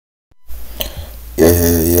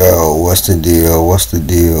Yo, what's the deal? What's the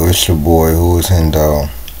deal? It's your boy, Who is Hendo,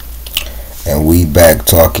 and we back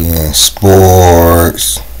talking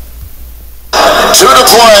sports. Two to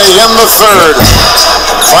play in the third.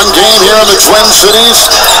 Fun game here in the Twin Cities.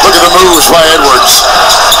 Look at the moves by Edwards.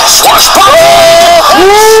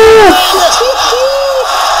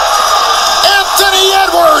 Anthony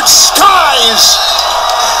Edwards skies.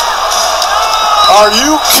 Are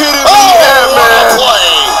you kidding me? Yeah, man. Play.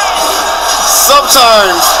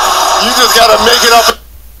 Sometimes you just gotta make it up.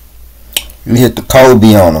 You hit the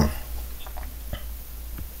Kobe on him.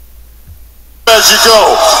 As you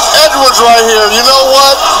go. Edwards right here. You know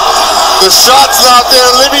what? The shot's not there.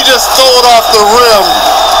 Let me just throw it off the rim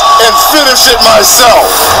and finish it myself.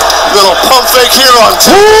 Little pump fake here on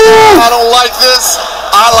two. I don't like this.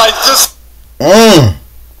 I like this.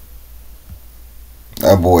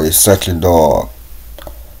 That boy is such a dog.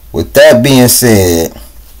 With that being said,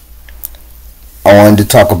 I wanted to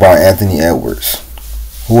talk about Anthony Edwards,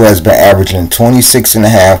 who has been averaging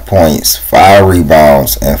 26.5 points, 5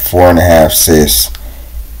 rebounds, and 4.5 assists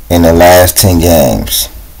in the last 10 games.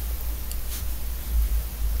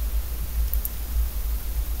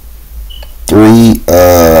 Three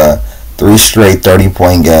straight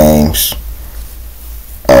 30-point games.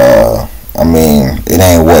 I mean, it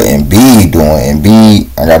ain't what Embiid doing. Embiid,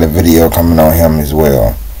 I got a video coming on him as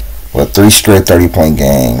well. But 3 straight 30-point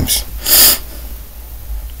games.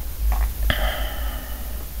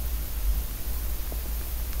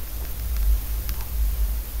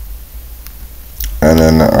 And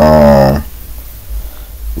then,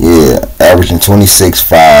 averaging 26,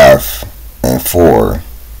 5, and 4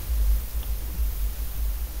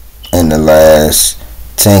 in the last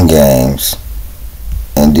 10 games.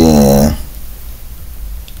 And then,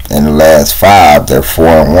 in the last 5, they're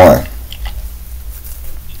 4-1.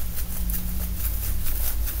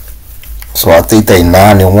 So I think they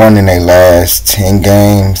 9-1 in their last 10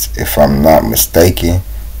 games, if I'm not mistaken.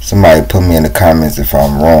 Somebody put me in the comments if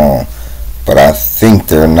I'm wrong. But I think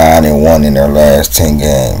they're 9-1 in their last 10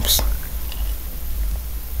 games.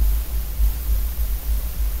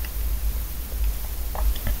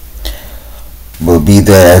 But be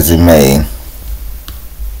that as it may,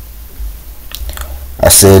 I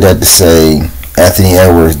said that to say Anthony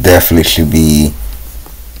Edwards definitely should be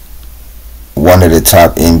one of the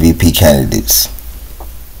top MVP candidates.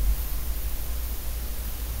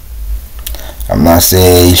 I'm not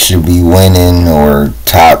saying he should be winning or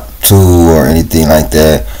top 2 or anything like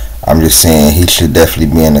that. I'm just saying he should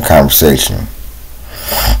definitely be in the conversation,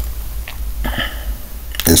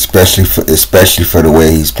 especially for the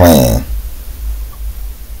way he's playing.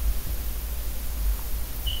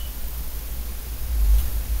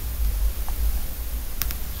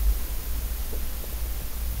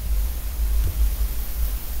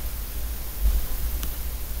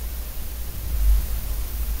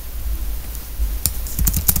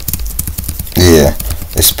 Yeah,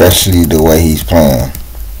 especially the way he's playing.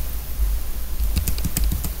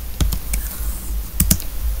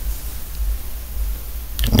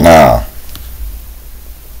 Now,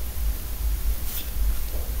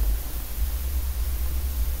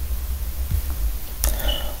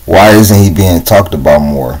 why isn't he being talked about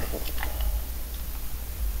more?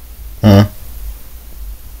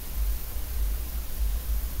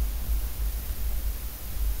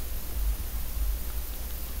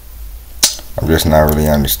 I'm just not really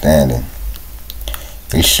understanding.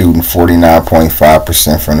 He's shooting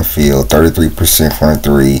 49.5% from the field, 33% from the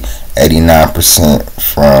 3, 89%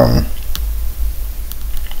 from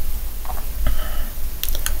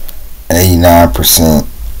 89%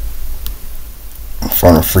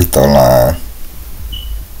 from the free throw line.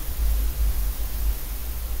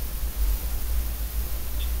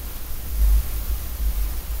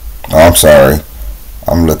 Oh, I'm sorry.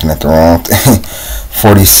 I'm looking at the wrong thing.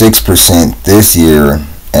 46% this year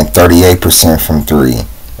and 38% from 3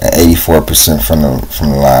 and 84% from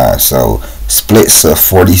the line. So splits of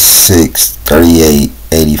 46, 38,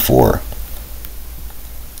 84.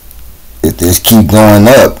 If this keep going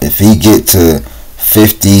up, if he get to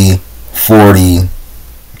 50, 40,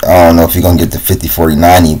 I don't know if he's going to get to 50, 40,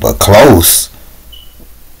 90, but close.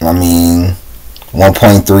 I mean,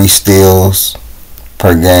 1.3 steals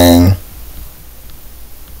per game.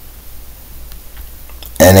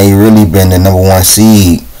 And they really been the number 1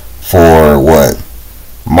 seed for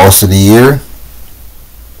most of the year.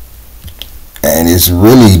 And it's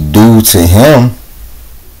really due to him.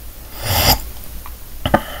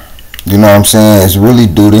 You know what I'm saying? It's really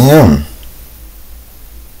due to him.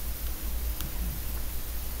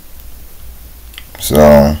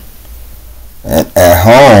 So, at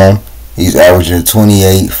home, He's averaging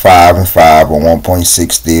 28, 5 and 5 on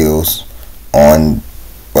 1.6 steals on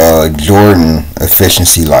Jordan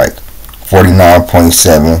efficiency, like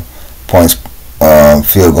 49.7 points,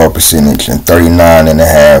 field goal percentage, and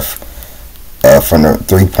 39.5 from the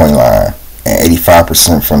 3-point line, and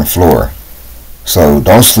 85% from the floor. So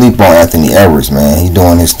don't sleep on Anthony Edwards, man. He's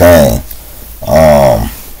doing his thing.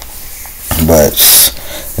 But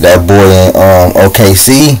that boy in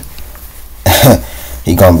OKC,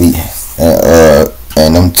 he gonna be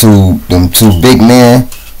and them two big men,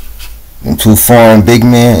 them two foreign big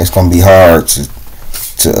men. It's gonna be hard to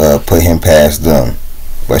put him past them.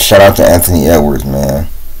 But shout out to Anthony Edwards, man.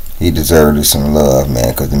 He deserved some love,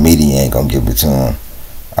 man, because the media ain't gonna give it to him.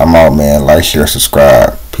 I'm out, man. Like, share,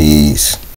 subscribe. Peace.